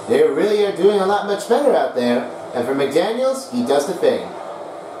 They really are doing a lot much better out there. And for McDaniels, he does the thing.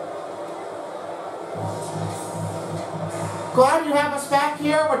 Glad you have us back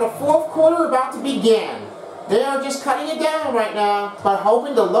here with the fourth quarter about to begin. They are just cutting it down right now, but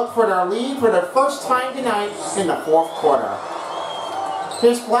hoping to look for their lead for their first time tonight in the fourth quarter.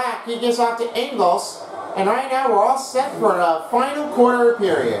 Here's Black, he gives off to Ingles, and right now we're all set for the final quarter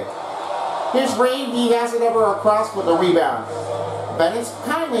period. Here's Reed, he has it over across with the rebound. Bennett's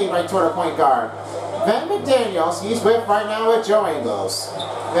kindly right toward the point guard. Then McDaniels, he's with right now with Joe Ingles.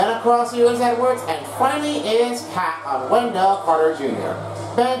 Then across here is Edwards, and finally is Cat on Wendell Carter Jr.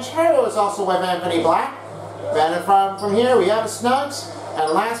 Banchero is also with Anthony Black. Then from here we have Snugs,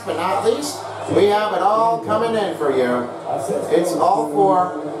 and last but not least, we have it all coming in for you. It's all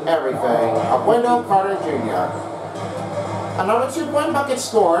for everything of Wendell Carter Jr. Another 2-point bucket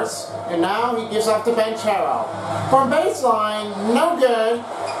scores, and now he gives off to Banchero. From baseline, no good.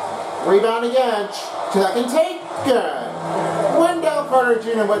 Rebound again. Second take, good. Wendell Carter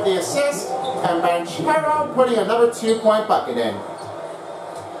Jr. with the assist, and Banchero putting another 2-point bucket in.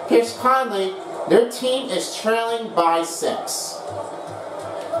 Here's Conley. Their team is trailing by 6.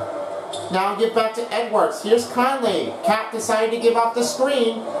 Now get back to Edwards. Here's Conley. Cap decided to give off the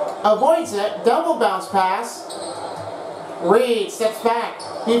screen. Avoids it. Double bounce pass. Reed steps back.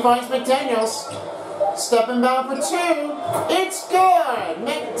 He finds McDaniels. Stepping down for 2. It's good.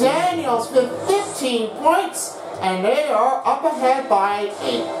 McDaniels with 15 points. And they are up ahead by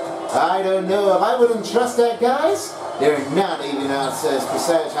 8. I don't know if I wouldn't trust that, guys. They're not even outside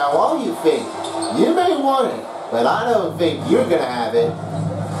percentage how all you think. You may want it, but I don't think you're going to have it.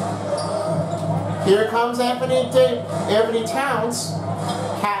 Here comes Anthony Towns.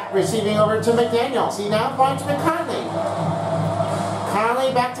 Cat receiving over to McDaniels. He now finds McConley.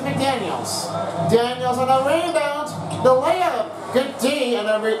 Conley back to McDaniels. Daniels on the rebound. The layup. Good D, and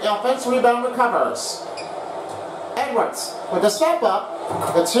the offensive rebound recovers. Edwards with the step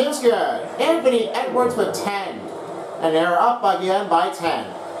up. The team's good. Anthony Edwards with 10. And they're up again by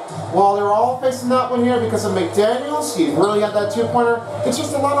 10. Well, they're all facing that one here because of McDaniels. He really got that 2-pointer. It's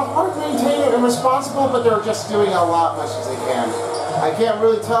just a lot of hard maintained and responsible, but they're just doing a lot much as they can. I can't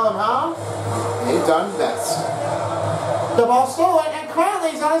really tell them how. They've done best. The ball stolen, and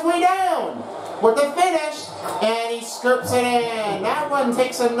Conley's on his way down with the finish, and he scoops it in. That one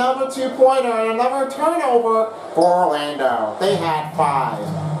takes another 2-pointer and another turnover for Orlando. They had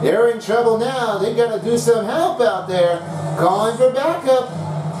 5. They're in trouble now. They got to do some help out there. Calling for backup.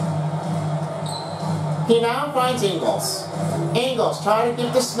 He now finds Ingles. Ingles trying to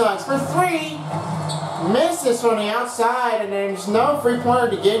give the Snugs for 3. Misses from the outside, and there's no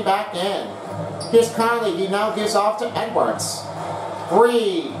free-pointer to get back in. Here's Conley. He now gives off to Edwards.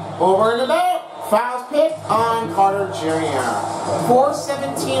 3. Over and about. Fouls pick on Carter Jr.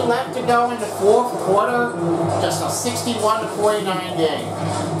 4:17 left to go in the fourth quarter. Just a 61-49 game.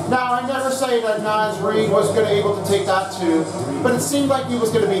 Now, I never say that Naz Reid was going to be able to take that 2, but it seemed like he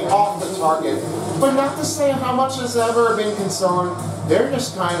was going to be off the target. But not to say how much has ever been concerned. They're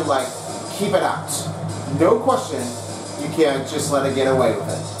just kind of like, keep it out. No question, you can't just let it get away with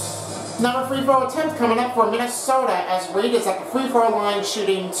it. Now a free throw attempt coming up for Minnesota as Reid is at the free throw line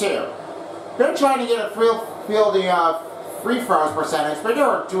shooting 2. They're trying to get a free throws percentage, but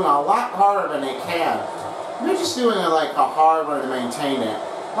they're doing a lot harder than they can. They're just doing it like a hard way to maintain it.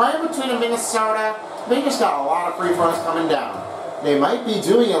 Right in between Minnesota, they just got a lot of free throws coming down. They might be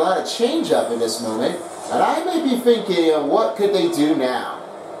doing a lot of change-up in this moment, and I may be thinking, what could they do now?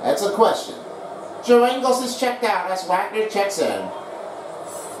 That's a question. Joe Ingles is checked out as Wagner checks in.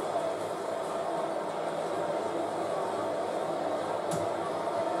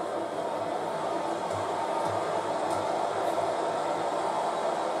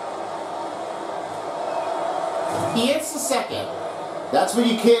 He hits the second. That's what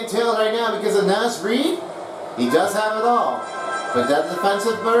you can't tell right now because of Naz Reid. He does have it all. But that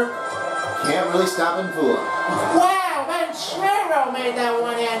defensive work can't really stop him fooling. Wow, Banchero made that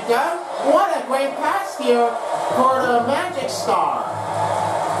one hand dunk. What a great pass here for the Magic Star.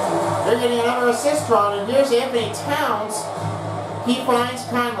 They're getting another assist run, and here's Anthony Towns. He finds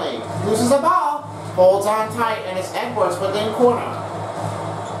Conley. Loses the ball. Holds on tight, and it's Edwards within corner.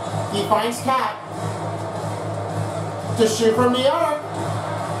 He finds Cat to shoot from the arc.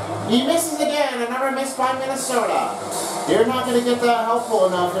 He misses again. Another miss by Minnesota. They're not going to get that helpful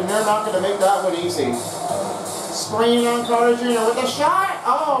enough, and they're not going to make that one easy. Screen on Carter Jr. with a shot.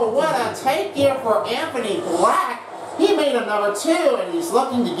 Oh, what a take here for Anthony Black. He made another 2, and he's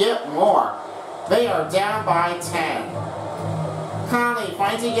looking to get more. They are down by 10. Conley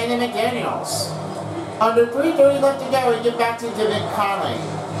finds again to McDaniels. Under 3:30 left to go, we get back to David Conley.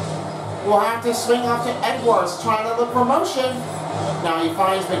 We'll have to swing off to Edwards, trying to look for motion. Now he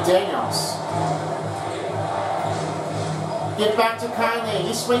finds McDaniels. Get back to Conley.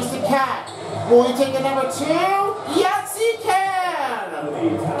 He swings to Cat. Will he take a number 2? Yes, he can!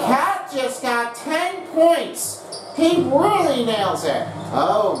 Cat just got 10 points. He really nails it.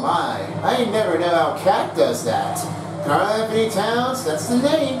 Oh my, I never know how Cat does that. Karl Anthony Towns, that's the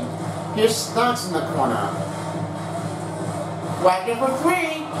name. Here's Snuggs in the corner. Wagner for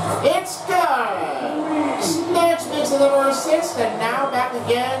 3. It's good! Snuggs makes another assist, and now back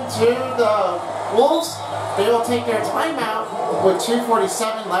again to the Wolves. They will take their timeout with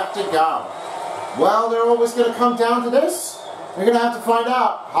 2:47 left to go. Well, they're always going to come down to this. They're going to have to find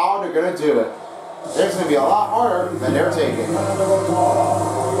out how they're going to do it. It's going to be a lot harder than they're taking.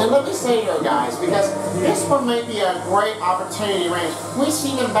 And let me say here, guys, because this one may be a great opportunity range. We've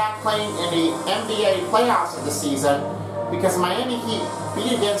seen them back playing in the NBA playoffs of the season because Miami Heat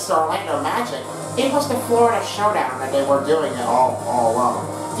beat against the Orlando Magic. It was the Florida Showdown that they were doing it all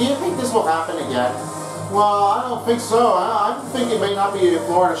along. Do you think this will happen again? Well, I don't think so. I think it may not be a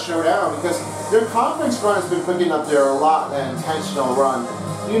Florida Showdown because their conference run has been picking up their a lot an intentional run.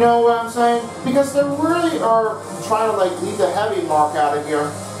 You know what I'm saying? Because they really are trying to like leave the heavy mark out of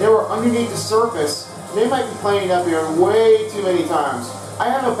here. They were underneath the surface. They might be playing up here way too many times. I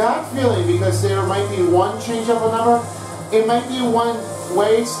have a bad feeling because there might be one change up a number. It might be one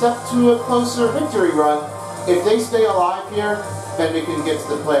way step to a closer victory run. If they stay alive here, then they can get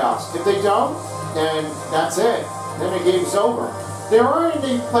to the playoffs. If they don't, then that's it. Then the game's over. They're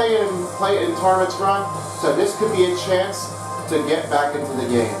already playing tournaments run, so this could be a chance to get back into the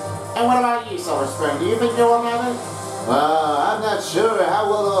game. And what about you, Silver Spring? Do you think they will have it? Well, I'm not sure how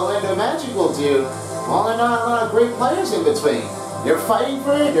well the Orlando Magic will do. Well, there are not a lot of great players in between. They're fighting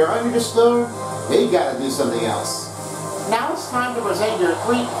for it, they're under the storm. They gotta do something else. Now it's time to present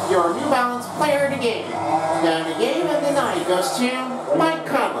your New Balance Player of the Game. And the game of the night goes to Mike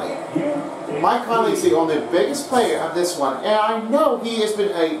Conley. Mike Conley is the only biggest player of this one, and I know he has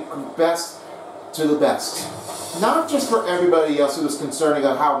been a best to the best. Not just for everybody else who was concerned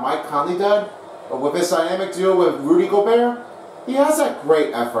about how Mike Conley did, but with his dynamic duo with Rudy Gobert, he has a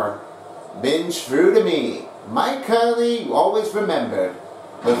great effort. Been true to me. Mike Conley, always remembered,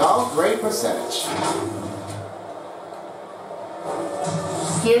 with all great percentage.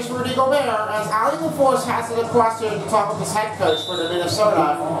 Here's Rudy Gobert as Ali LaForce has it across here to talk with his head coach for the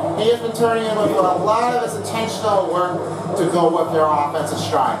Minnesota. He has been turning in with a lot of his intentional work to go with their offensive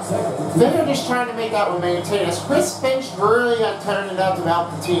strides. They're just trying to make that one maintain. As Chris Finch really had turned it out to help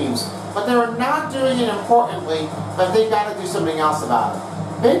the teams, but they were not doing it importantly, but they've got to do something else about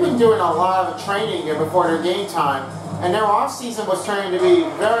it. They've been doing a lot of training here before their game time, and their off-season was turning to be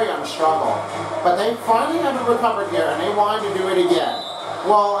very unstruggle. But they finally haven't recovered here, and they wanted to do it again.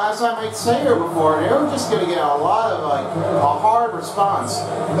 Well, as I might say here before, they were just going to get a lot of a hard response.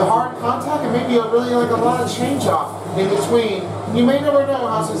 The hard contact and maybe really a lot of change-off in between. You may never know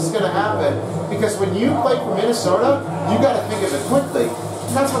how this is going to happen because when you play for Minnesota, you got to think of it quickly.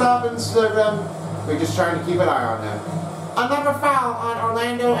 And that's what happens to them. We're just trying to keep an eye on them. Another foul on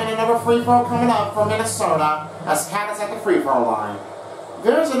Orlando and another free throw coming up for Minnesota as Cat is at the free throw line.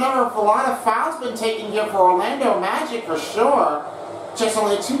 There's a lot of fouls been taken here for Orlando Magic for sure. Just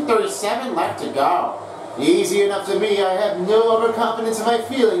only 2:37 left to go. Easy enough to me. I have no overconfidence in my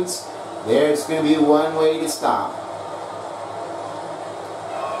feelings. There's going to be one way to stop.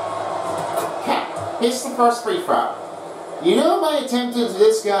 Cat hits the first free throw. You know my attempt to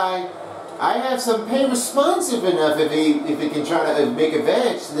this guy. I have some pay responsive enough if he can try to make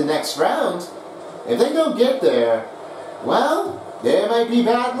advantage to the next round. If they don't get there, well, there might be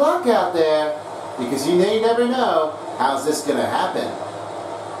bad luck out there because you may never know. How's this going to happen?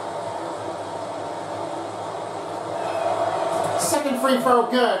 Second free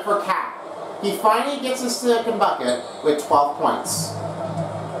throw good for Cat. He finally gets his second bucket with 12 points.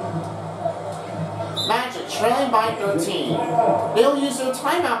 Magic trailing by 13. They'll use their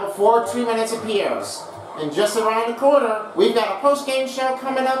timeout before 2 minutes appears. And just around the corner, we've got a post-game show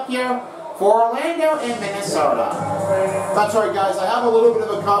coming up here for Orlando and Minnesota. That's right, guys. I have a little bit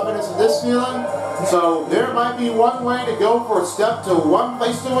of a confidence in this feeling. So there might be one way to go for a step to one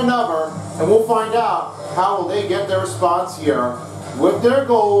place to another, and we'll find out how will they get their response here with their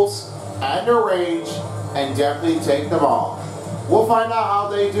goals and their range, and definitely take them all. We'll find out how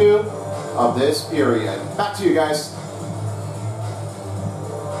they do of this period. Back to you guys.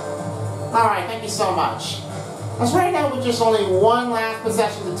 Alright, thank you so much. As right now with just only one last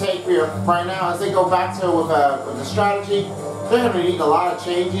possession to take here right now as they go back to with the strategy, they're going to need a lot of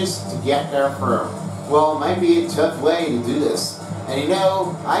changes to get there through. Well, it might be a tough way to do this. And you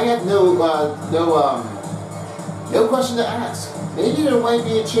know, I have no question to ask. Maybe there might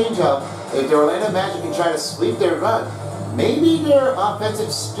be a change-up if the Orlando Magic can try to sweep their run. Maybe their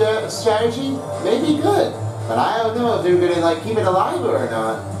offensive strategy may be good, but I don't know if they're going to keep it alive or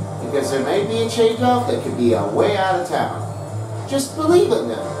not, because there may be a change-up that could be way out of town. Just believe in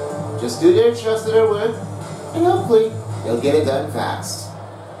them. Just do their trust in their word, and hopefully they'll get it done fast.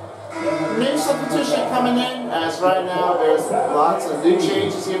 New substitution coming in, as right now there's lots of new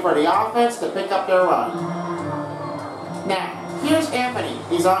changes here for the offense to pick up their run. Now, here's Anthony.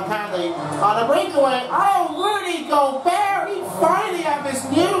 He's on Conley on a breakaway. Oh, Rudy Gobert! He finally has his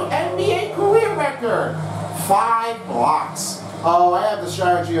new NBA career record. 5 blocks. Oh, I have the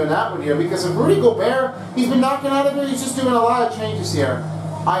strategy on that one here, because of Rudy Gobert, he's been knocking out of here. He's just doing a lot of changes here.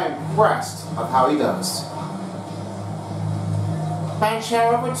 I am impressed of how he does. Bench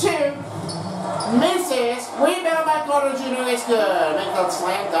share over 2. Misses. Rebound by Carter Jr. is good. Make that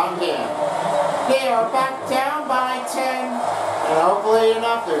slam dunk in. They are back down by 10. And hopefully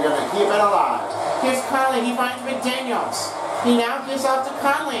enough, they're going to keep it alive. Here's Conley. He finds McDaniels. He now gives off to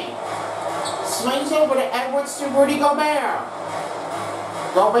Conley. Swings over to Edwards to Rudy Gobert.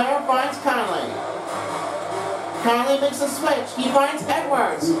 Gobert finds Conley. Conley makes a switch. He finds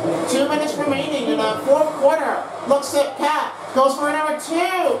Edwards. 2 minutes remaining in the fourth quarter. Looks at Cat. Goes for number 2.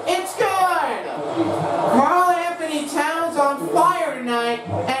 It's good! Karl Anthony Towns on fire tonight.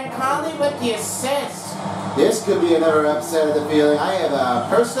 And Conley with the assist. This could be another upset of the feeling. I have a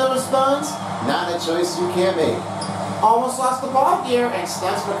personal response, not a choice you can't make. Almost lost the ball here, and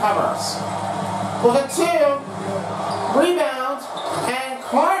Stubbs recovers. With a 2. Rebound. And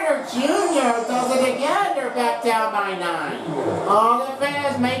Carter Jr. does it again. They're back down by 9. All the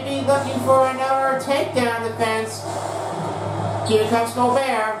fans may be looking for another takedown defense. Here comes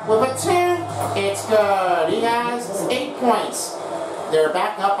Gobert with a 2. It's good. He has 8 points. They're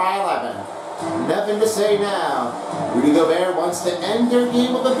back up by 11. Nothing to say now. Rudy Gobert wants to end their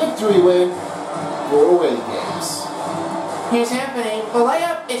game with a victory win for away games. Here's Anthony. The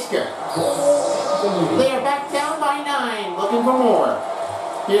layup is good. They are back down by 9, looking for more.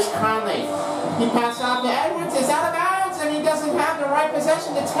 Here's Conley. He passes out to Edwards. It's out of bounds, and he doesn't have the right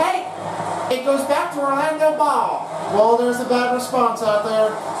possession to take. It goes back to Orlando ball. Well, there's a bad response out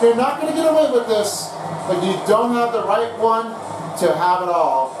there. They're not going to get away with this, but you don't have the right one to have it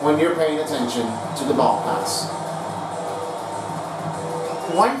all when you're paying attention to the ball pass.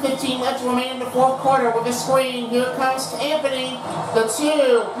 1:15 left to remain in the fourth quarter with a screen. Here comes Anthony. The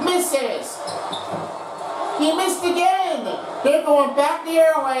 2 misses. He missed again. They're going back the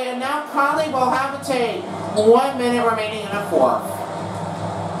other way, and now Conley will have a take. 1 minute remaining in the fourth.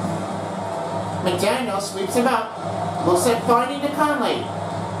 McDaniel sweeps him up. Looks at finding to Conley.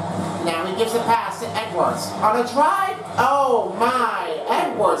 Now he gives a pass to Edwards. On a drive. Oh my.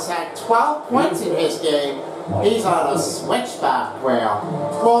 Edwards had 12 points in his game. He's on a switchback rail.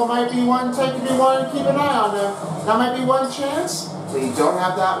 Well, might be one take if you want to keep an eye on him. That might be one chance, but you don't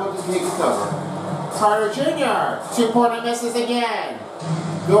have that one to take a cover. Carter Jr. 2-pointer misses again.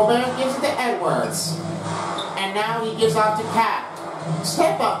 Gobert gives it to Edwards. And now he gives off to Cat.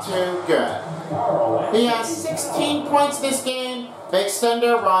 Step up 2. Good. He has 16 points this game. They extend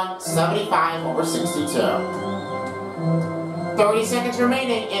their run 75/62. 30 seconds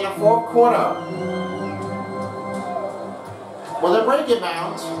remaining in the fourth quarter. With a break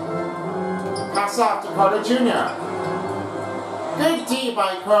inbound. Pass off to Carter Jr. Good D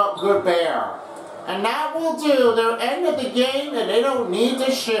by Gobert. And that will do their end of the game, and they don't need to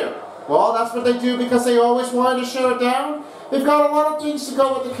shoot. Well, that's what they do because they always wanted to show it down. They've got a lot of things to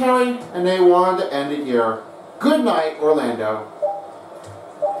go with the carry, and they wanted to end it here. Good night, Orlando.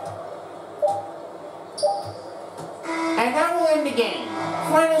 And that will end the game.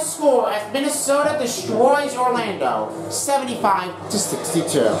 Final score as Minnesota destroys Orlando,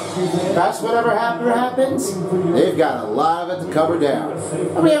 75/62. That's whatever happens. They've got a lot of it to cover down.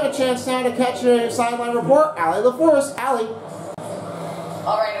 And we have a chance now to catch your sideline report. Allie LaForest. Allie.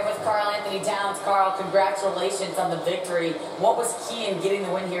 All right, and with Karl Anthony Towns, Karl, congratulations on the victory. What was key in getting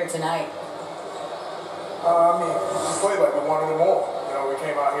the win here tonight? We played like we wanted them all. we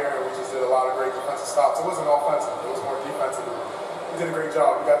came out here and we just did a lot of great defensive stops. It wasn't offensive, it was more defensive. We did a great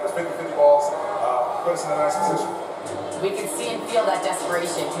job. We got those 50-50 balls, put us in a nice position. We can see and feel that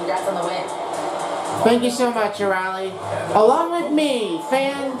desperation. Congrats on the win. Thank you so much, Urali. Along with me,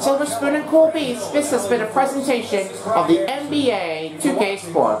 fan Silver Spoon and Cool Beast, this has been a presentation of the NBA 2K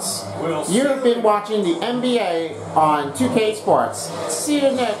Sports. You've been watching the NBA on 2K Sports. See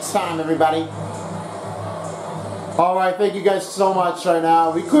you next time, everybody. Alright, thank you guys so much right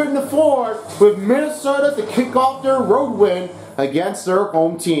now. We couldn't afford with Minnesota to kick off their road win against their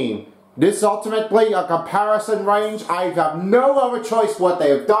home team. This ultimately a comparison range. I have no other choice what they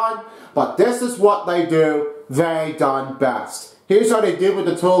have done, but this is what they do. They done best. Here's how they did with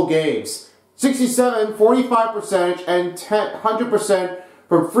the total games. 67, 45%, and 100%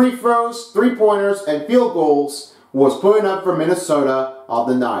 from free throws, three-pointers, and field goals was putting up for Minnesota of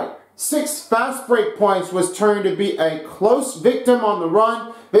the night. 6 fast break points was turned to be a close victim on the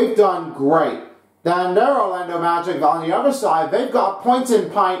run. They've done great. Then their Orlando Magic on the other side, they've got points in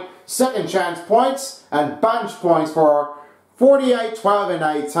pint, second chance points, and bench points for 48, 12,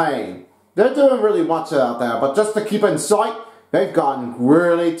 and 18. They're doing really much out there, but just to keep in sight, they've gotten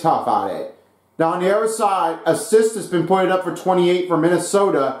really tough at it. Now on the other side, assist has been put up for 28 for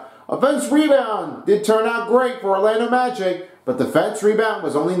Minnesota. Offense rebound did turn out great for Orlando Magic, but defense rebound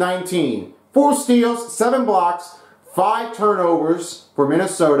was only 19. 4 steals, 7 blocks, 5 turnovers for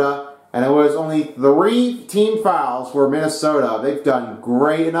Minnesota, and it was only 3 team fouls for Minnesota. They've done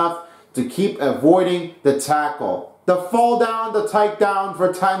great enough to keep avoiding the tackle. The fall down, the take down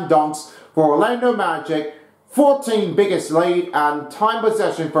for 10 dunks for Orlando Magic, 14 biggest lead, and time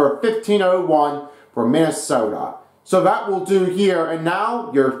possession for 15:01 for Minnesota. So that will do here, and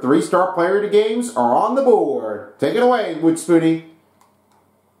now your 3-star player of the games are on the board. Take it away, Wood Spoony.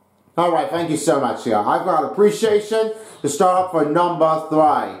 Alright, thank you so much here. I've got appreciation to start up for number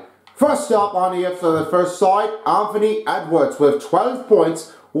 3. First up on the first side, Anthony Edwards with 12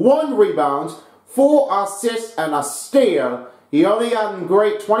 points, 1 rebound, 4 assists, and a steal. He only had a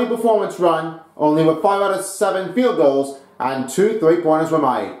great 20 performance run, only with 5 out of 7 field goals, and 2 3-pointers were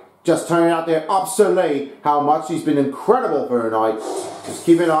made. Just turning out there obsolete how much he's been incredible for tonight. Just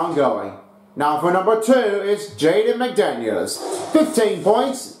keep it on going. Now for number 2 is Jaden McDaniels. 15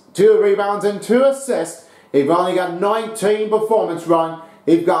 points, 2 rebounds, and 2 assists. He's only got 19 performance run.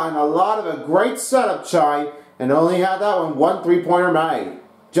 He's gotten a lot of a great setup shine and only had that one 3-pointer made.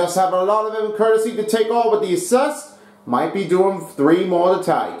 Just have a lot of courtesy to take all with the assist. Might be doing 3 more to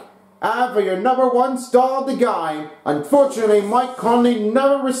take. And for your number 1 star of the game, unfortunately Mike Conley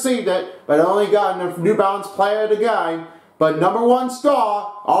never received it, but only got a New Balance player of the game. But number 1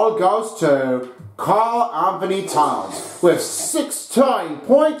 star all goes to Karl Anthony Towns with 16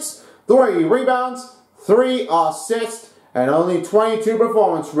 points, 3 rebounds, 3 assists, and only 22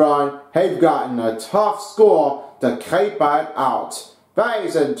 performance run. He's gotten a tough score to keep it out. That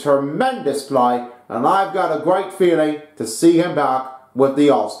is a tremendous play, and I've got a great feeling to see him back with the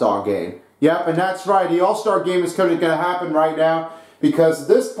All-Star game. Yep, and that's right, the All-Star game is going to happen right now, because at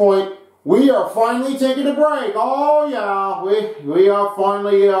this point, we are finally taking a break. Oh yeah, we are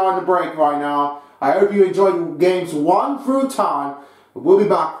finally on the break right now. I hope you enjoyed games 1 through 10. We'll be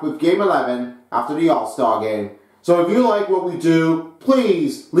back with game 11 after the All-Star game. So if you like what we do,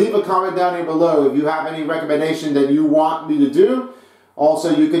 please leave a comment down here below if you have any recommendation that you want me to do.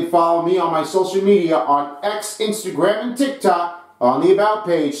 Also, you can follow me on my social media on X, Instagram, and TikTok on the About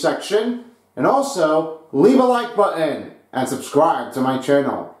page section. And also, leave a like button and subscribe to my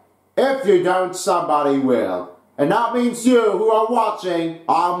channel. If you don't, somebody will. And that means you who are watching,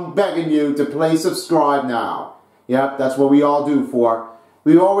 I'm begging you to please subscribe now. Yep, that's what we all do for.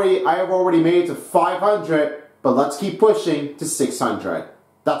 I have already made it to 500, but let's keep pushing to 600.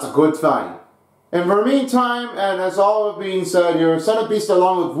 That's a good thing. And for the meantime, and as all being said, your Son of Beast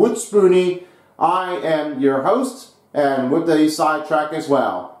along with Wood Spoony, I am your host, and with the sidetrack as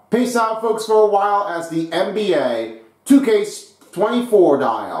well. Peace out, folks, for a while as the NBA 2K24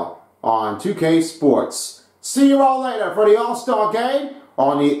 dial on 2K Sports. See you all later for the All-Star game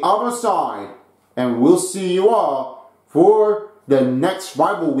on the other side. And we'll see you all for the next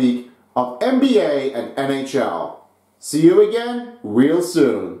rival week of NBA and NHL. See you again real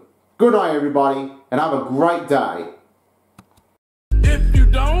soon. Good night, everybody, and have a great day. If you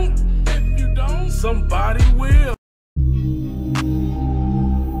don't, somebody will.